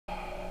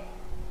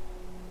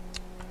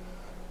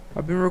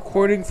I've been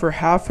recording for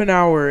half an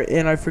hour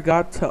and I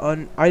forgot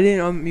to I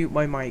didn't unmute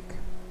my mic.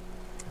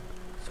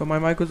 So my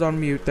mic was on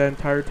mute the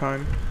entire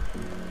time.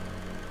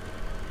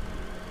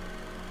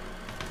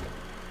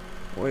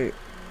 Wait.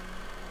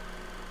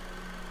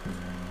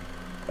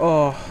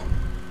 Oh.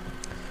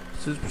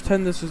 So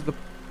pretend this is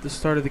the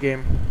start of the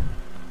game.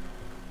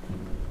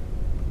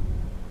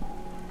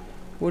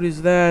 What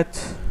is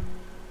that?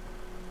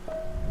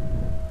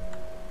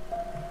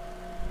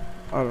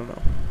 I don't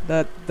know.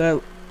 That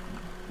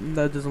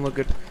doesn't look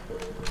good.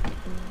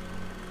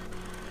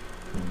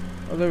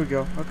 Oh, there we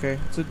go. Okay,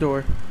 it's a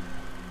door.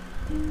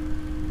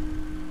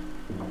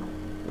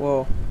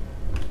 Whoa.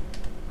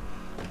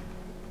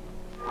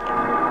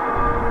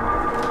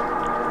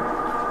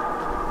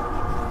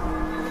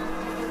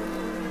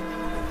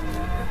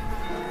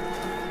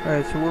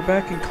 Alright, so we're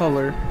back in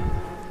color.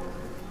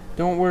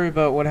 Don't worry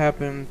about what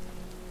happened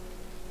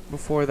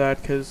before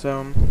that, because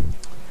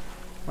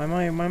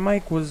my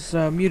mic was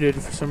muted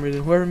for some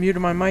reason. Whoever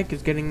muted my mic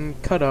is getting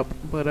cut up.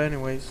 But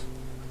anyways,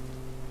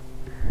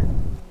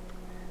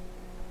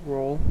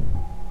 roll.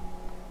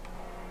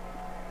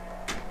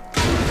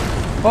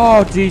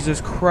 Oh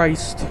Jesus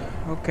Christ!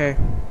 Okay,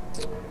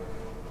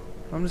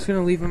 I'm just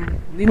gonna leave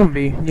him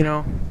be.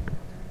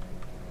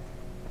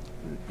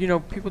 You know,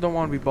 people don't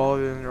want to be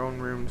bothered in their own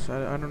rooms.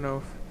 I don't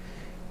know if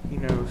he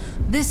knows.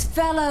 This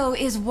fellow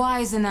is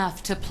wise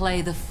enough to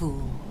play the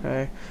fool.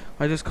 Okay,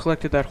 I just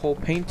collected that whole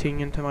painting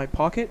into my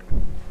pocket.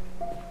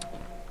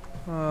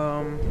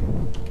 Go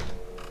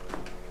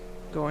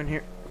in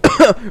here.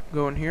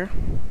 Go in here.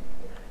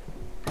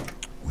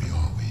 We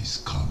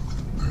always come with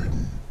a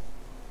burden.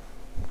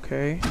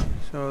 Okay,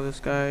 so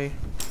this guy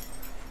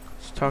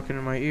is talking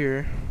in my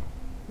ear.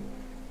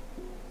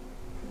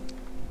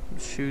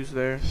 Shoes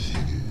there.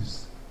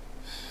 Figures,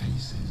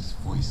 faces,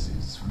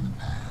 voices from the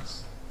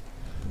past,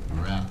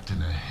 wrapped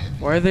in a heavy.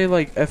 Why are they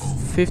like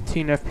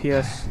 15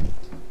 FPS?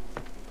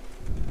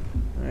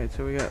 Alright,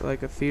 so we got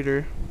like a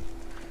theater.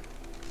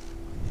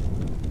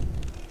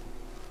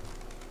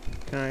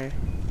 Can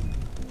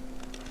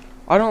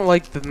I don't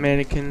like the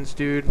mannequins,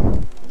 dude.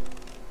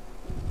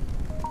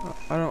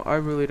 I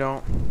really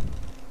don't.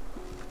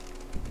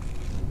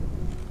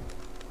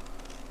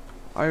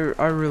 I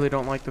really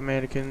don't like the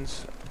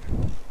mannequins.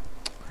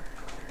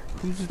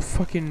 Who's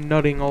fucking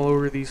nutting all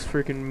over these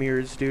freaking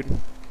mirrors, dude?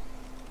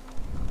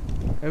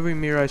 Every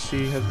mirror I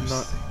see has a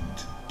nut. First thing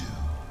to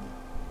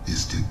do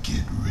is to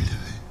get rid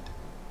of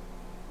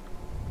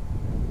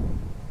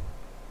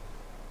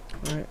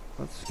it. Alright,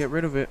 let's get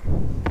rid of it.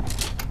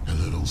 A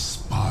little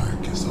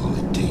spark is all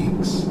it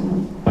takes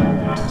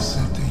to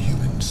set the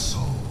human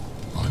soul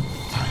on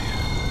fire.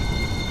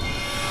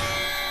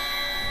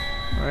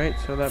 Alright,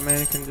 so that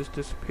mannequin just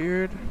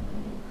disappeared.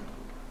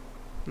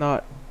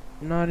 Not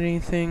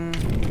anything.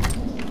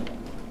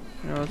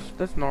 You know,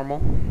 that's normal.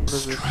 What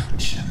is this?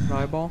 An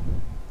eyeball?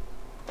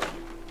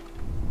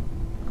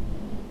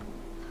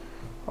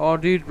 Oh,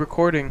 dude,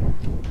 recording.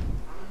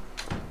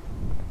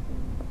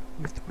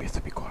 We have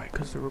to be quiet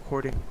because they're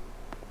recording.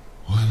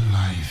 One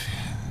life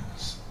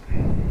ends,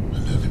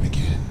 another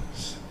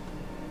begins.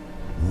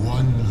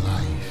 One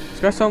life. This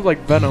guy sounds like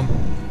Venom.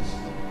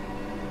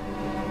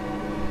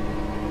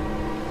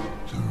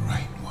 The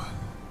right one.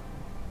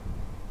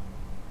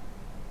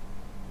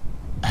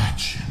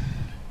 Action.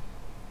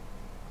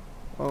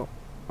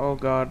 Oh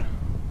God.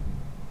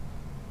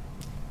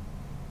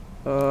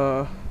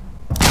 The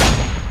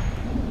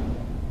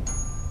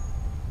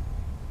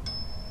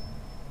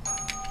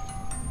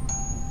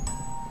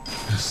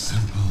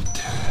simple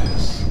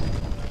task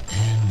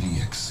and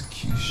the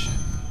execution.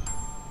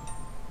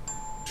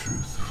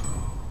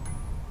 Truthful,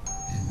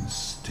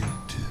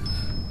 instinctive,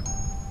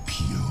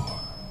 pure.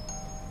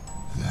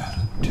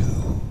 That'll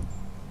do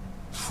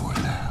for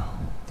now.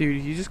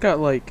 Dude, you just got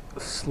like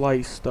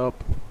sliced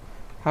up.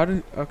 How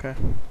did? Okay,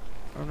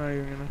 I'm not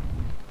even gonna.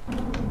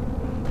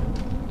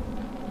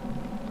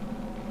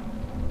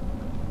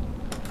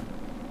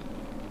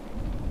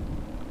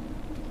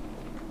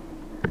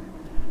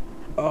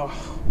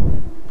 Oh.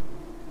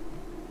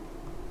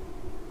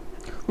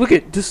 Look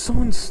at, just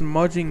someone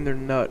smudging their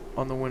nut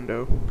on the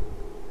window.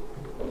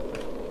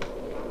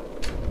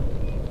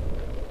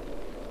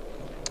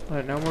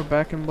 Alright, now we're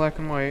back in black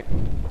and white.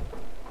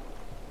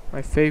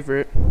 My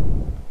favorite.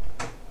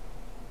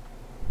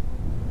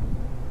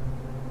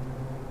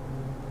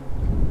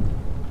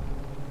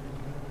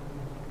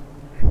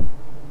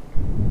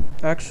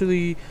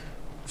 Actually,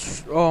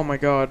 oh my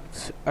God,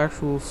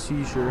 actual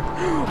seizure.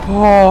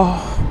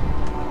 Oh.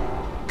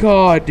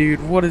 God,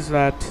 dude, what is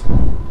that?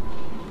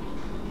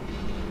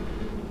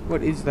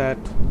 What is that?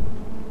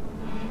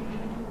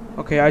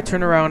 Okay, I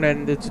turn around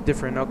and it's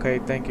different. Okay,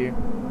 thank you.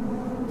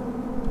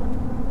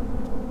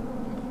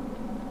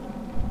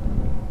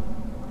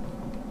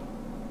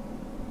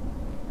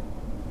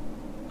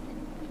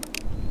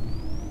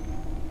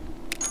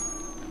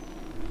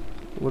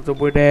 What's up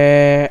with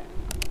that?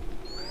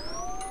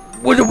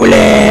 What's up with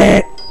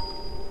that?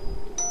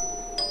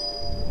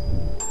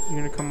 You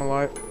gonna come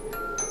alive?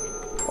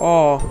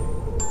 Oh.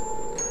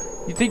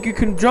 You think you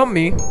can jump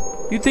me?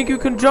 You think you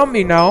can jump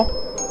me now?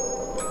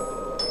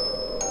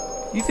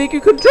 You think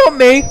you can jump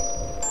me?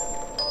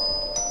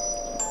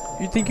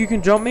 You think you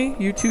can jump me?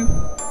 You two?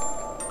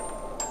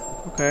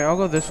 Okay, I'll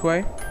go this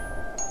way.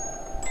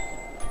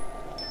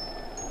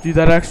 Dude,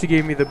 that actually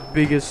gave me the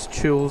biggest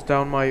chills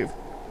down my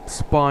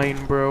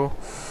spine, bro.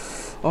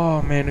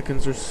 Oh,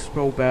 mannequins are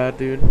so bad,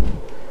 dude.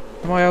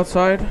 Am I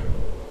outside?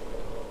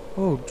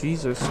 Oh,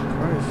 Jesus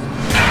Christ.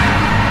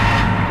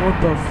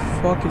 What the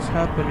fuck is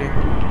happening?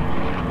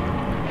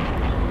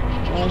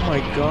 Oh my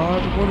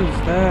god, what is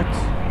that?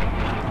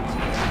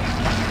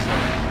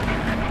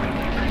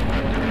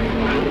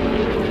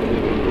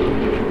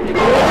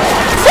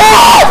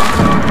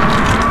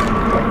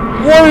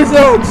 What is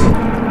that?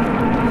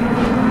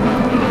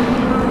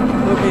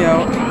 Let me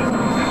out.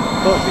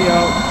 Let me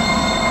out.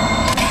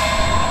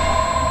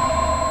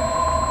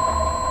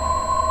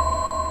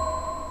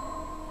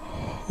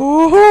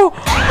 Oh!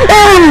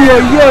 Ay,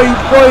 ay, ay,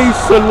 boy,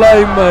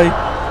 salay,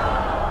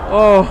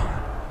 Oh.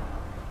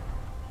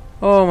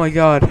 Oh my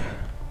god.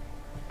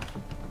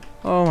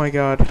 Oh my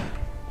god.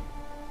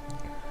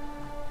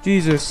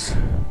 Jesus.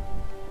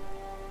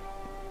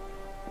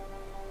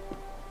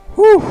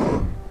 Whew.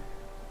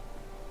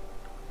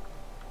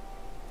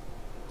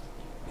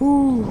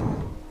 Whew.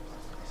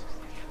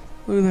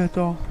 Look at that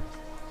doll.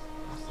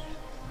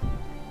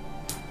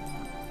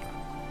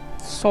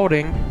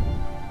 Sorting.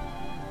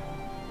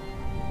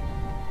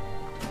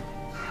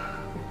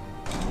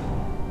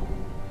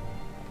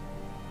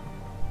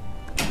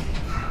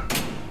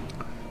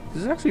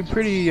 This is actually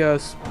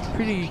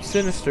pretty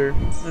sinister.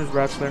 There's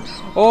rats there.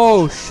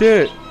 Oh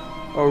shit!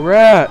 A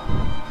rat!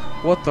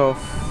 What the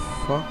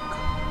fuck?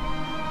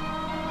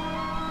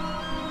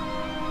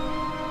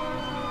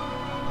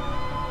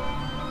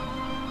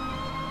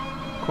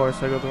 Of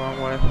course, I go the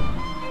wrong way.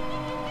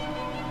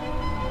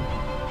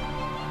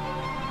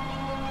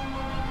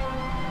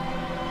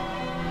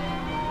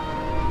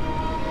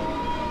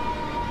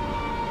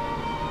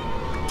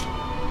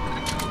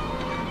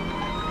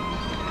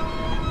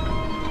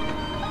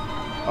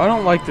 I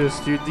don't like this,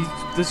 dude. These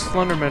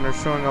Slendermen are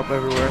showing up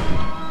everywhere.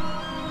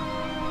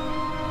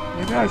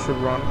 Maybe I should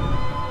run.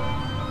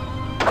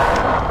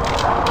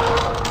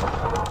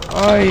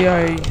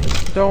 Ay,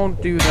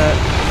 don't do that.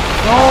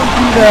 Don't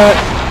do that.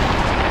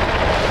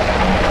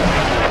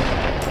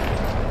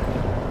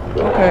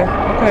 Okay,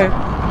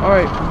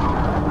 alright.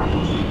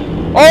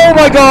 Oh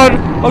my god!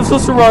 I'm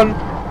supposed to run.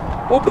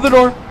 Open the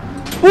door.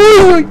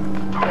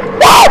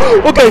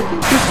 Okay,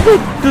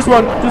 just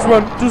run.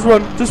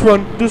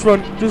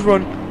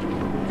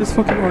 Just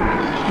fucking run.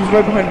 He's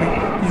right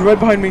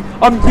behind me.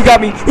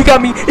 He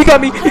got me.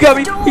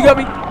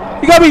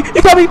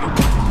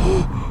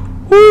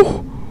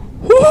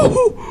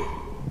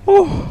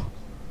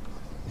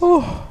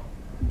 Oh.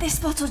 This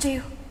spot will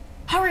do.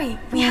 Hurry,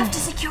 we have to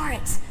secure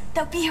it.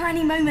 They'll be here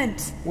any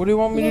moment. What do you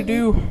want me to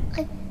do?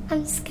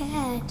 I'm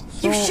scared.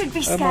 You should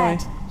be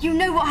scared. You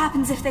know what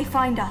happens if they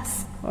find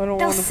us. I don't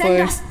They'll want to send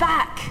play. us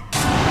back.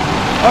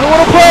 I don't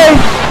want to play!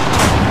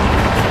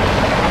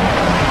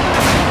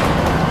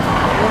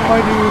 What do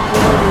I do?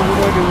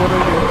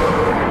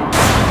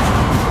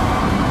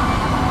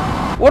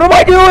 What am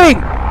I doing?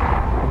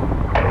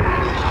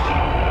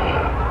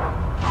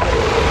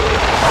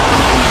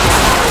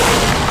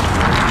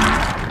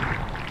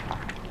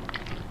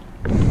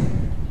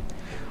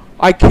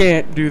 I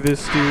can't do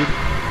this, dude.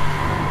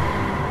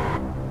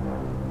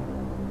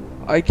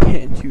 I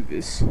can't do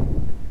this.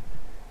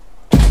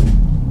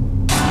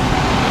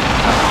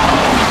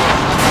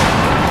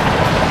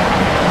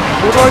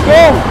 Where do I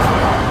go?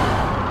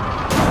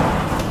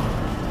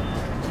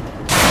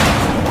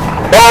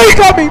 Oh, he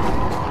got me!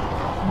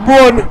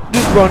 Run!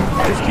 Just run.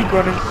 Just keep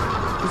running.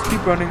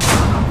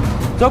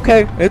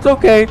 It's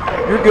okay.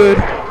 You're good.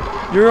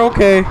 You're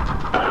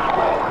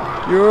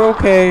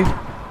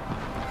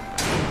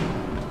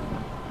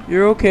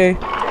okay.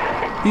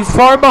 He's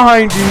far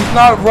behind you. He's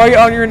not right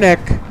on your neck.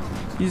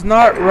 He's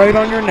not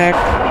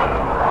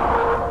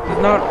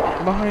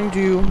behind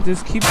you.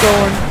 Just keep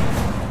going.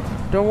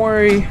 Don't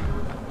worry.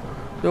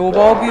 It will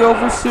all be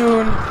over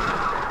soon.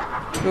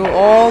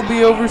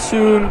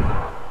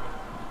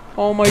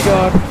 Oh my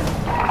god.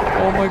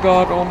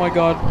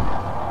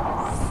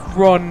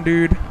 Run,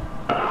 dude.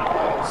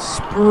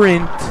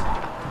 Sprint.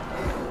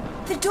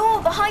 The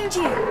door behind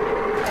you.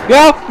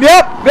 Yep.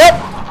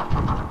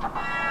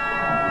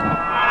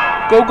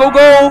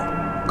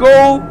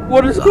 Go.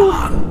 What is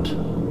going?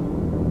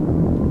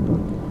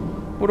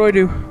 What do I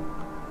do?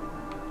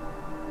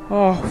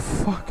 Oh,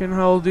 fucking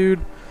hell,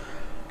 dude.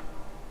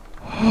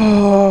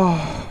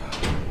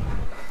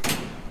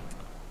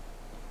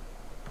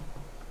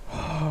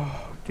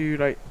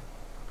 Dude,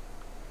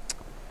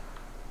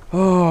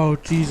 oh,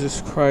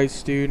 Jesus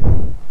Christ, dude.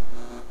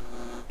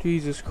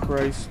 Jesus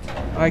Christ.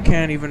 I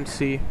can't even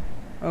see.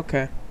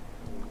 Okay.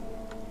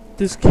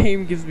 This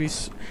game gives me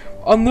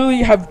I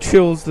literally have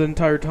chills the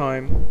entire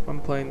time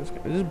I'm playing this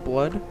game. Is this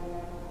blood?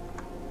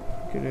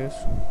 I think it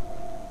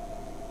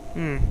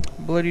is.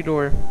 Bloody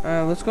door.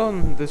 Let's go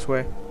this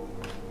way.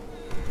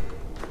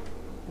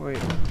 Wait.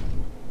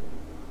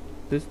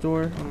 this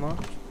door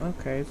unlocked?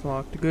 Okay, it's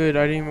locked. Good,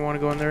 I didn't even want to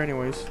go in there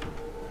anyways.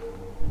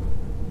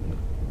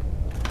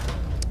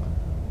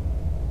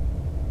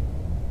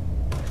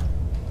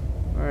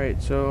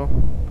 Alright, so...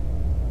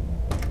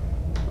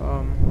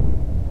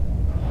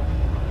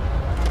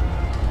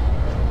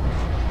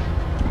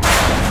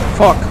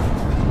 Fuck!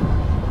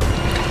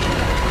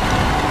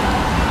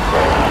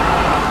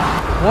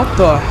 What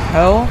the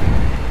hell?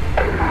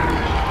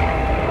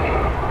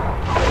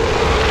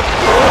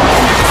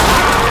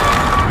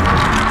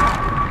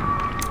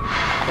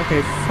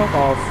 Okay, fuck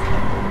off.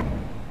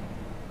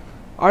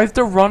 I have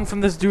to run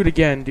from this dude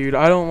again, dude.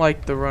 I don't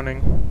like the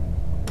running.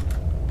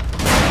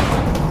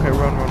 Okay,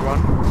 run, run,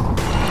 run.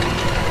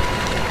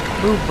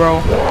 Move, bro.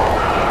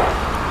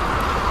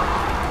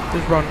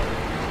 Just run.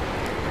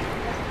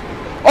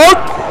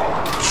 Oh!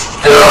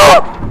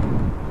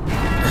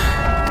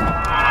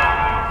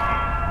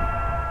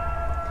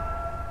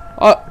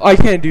 I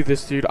can't do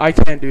this, dude. I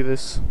can't do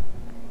this.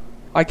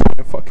 I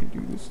can't fucking do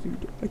this,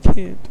 dude. I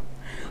can't.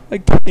 I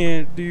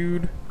can't,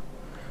 dude.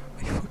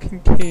 I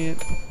fucking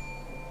can't.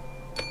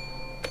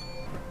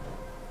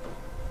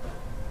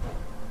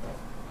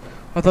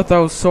 I thought that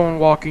was someone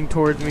walking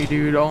towards me,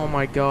 dude. Oh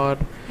my god.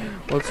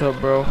 What's up,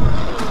 bro?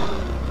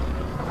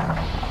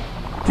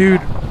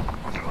 Dude,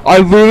 I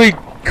literally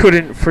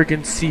couldn't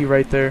freaking see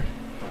right there.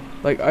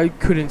 Like, I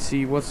couldn't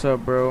see. What's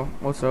up, bro?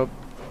 What's up?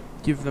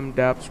 Give them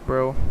daps,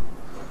 bro.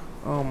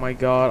 Oh my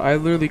god. I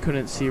literally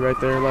couldn't see right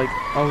there. Like,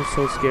 I was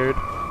so scared.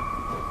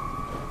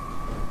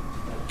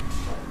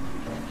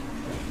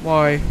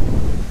 Why?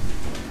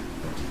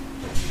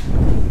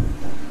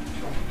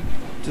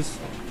 Just...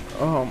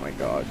 Oh my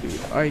god, dude.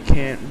 I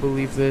can't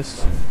believe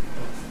this.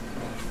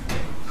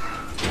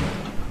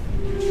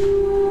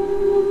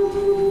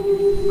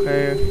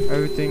 Okay,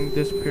 everything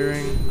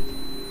disappearing.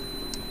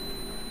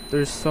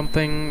 There's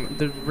something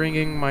that's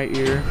ringing my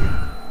ear.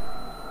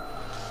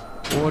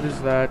 What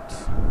is that?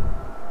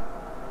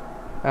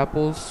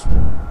 Apples?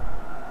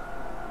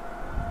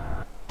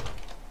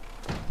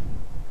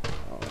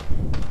 Oh.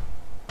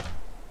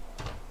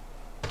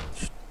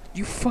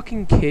 You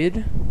fucking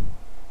kid?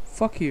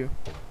 Fuck you.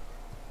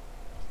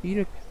 Eat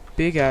a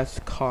big ass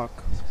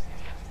cock.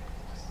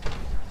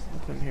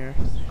 What's in here?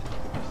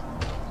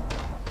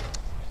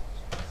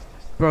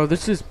 Bro,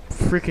 this is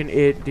freaking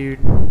it, dude.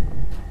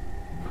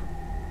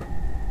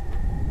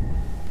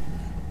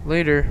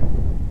 Later.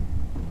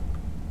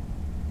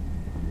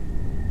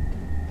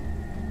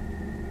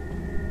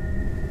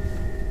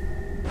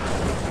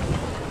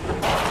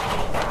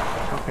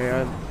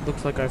 Okay,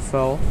 looks like I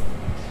fell.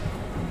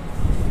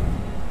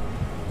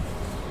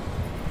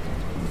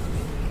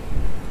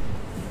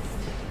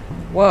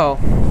 Well,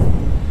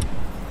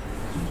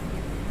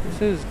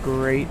 this is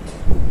great.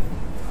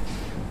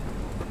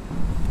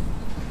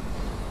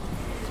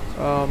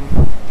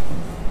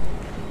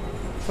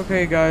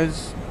 Okay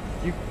guys,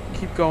 you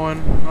keep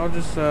going. I'll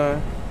just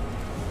I'll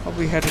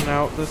be heading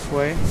out this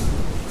way.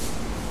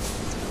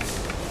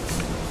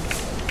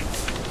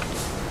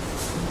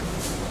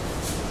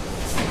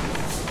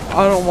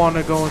 I don't want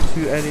to go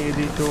into any of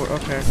these doors.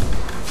 Okay.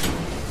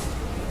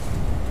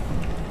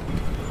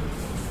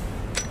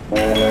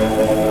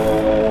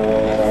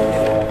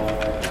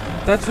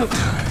 That's what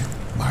Time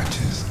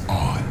marches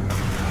on.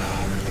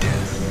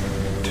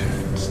 Death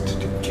turns to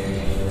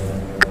decay.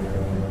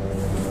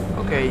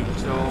 Okay,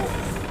 so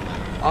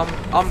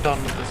I'm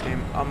done with this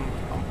game. I'm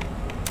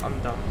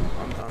done.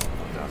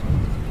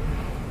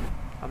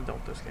 I'm done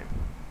with this game.